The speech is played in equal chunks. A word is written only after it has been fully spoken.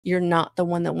You're not the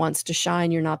one that wants to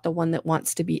shine. You're not the one that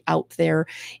wants to be out there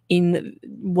in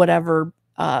whatever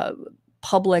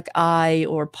public eye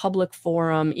or public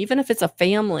forum, even if it's a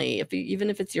family, even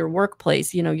if it's your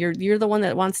workplace, you know, you're the one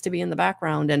that wants to be in the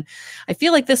background. And I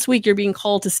feel like this week you're being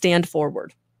called to stand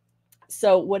forward.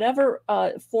 So whatever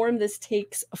form this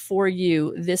takes for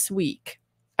you this week,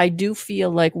 I do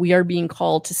feel like we are being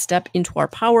called to step into our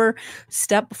power,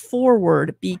 step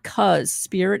forward, because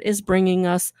Spirit is bringing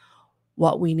us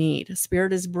what we need.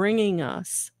 Spirit is bringing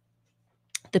us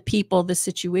the people, the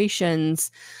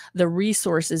situations, the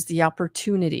resources, the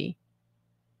opportunity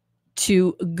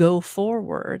to go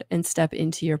forward and step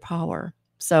into your power.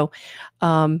 So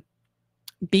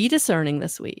be discerning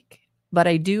this week. But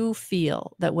I do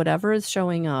feel that whatever is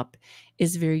showing up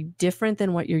is very different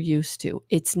than what you're used to.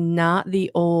 It's not the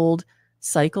old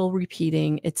cycle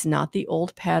repeating. It's not the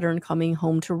old pattern coming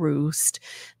home to roost.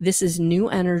 This is new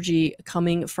energy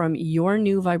coming from your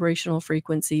new vibrational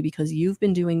frequency, because you've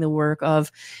been doing the work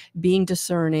of being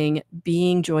discerning,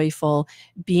 being joyful,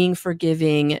 being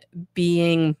forgiving,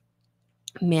 being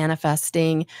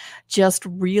manifesting, just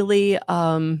really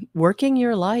working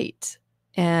your light.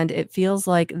 And it feels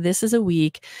like this is a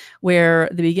week where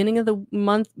the beginning of the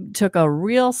month took a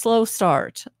real slow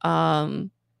start. And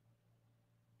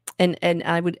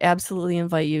I would absolutely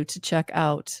invite you to check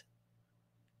out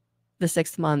the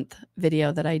 6th month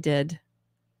video that I did,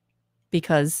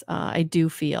 because I do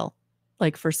feel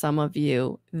like for some of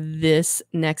you, this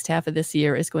next half of this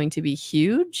year is going to be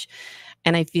huge.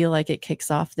 And I feel like it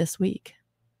kicks off this week.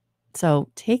 So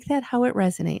take that how it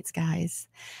resonates, guys.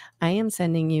 I am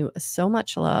sending you so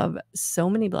much love, so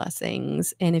many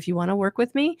blessings. And if you want to work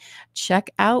with me, check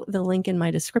out the link in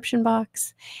my description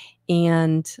box.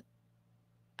 And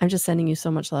I'm just sending you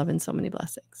so much love and so many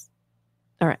blessings.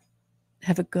 All right.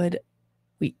 Have a good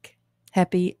week.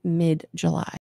 Happy mid-July.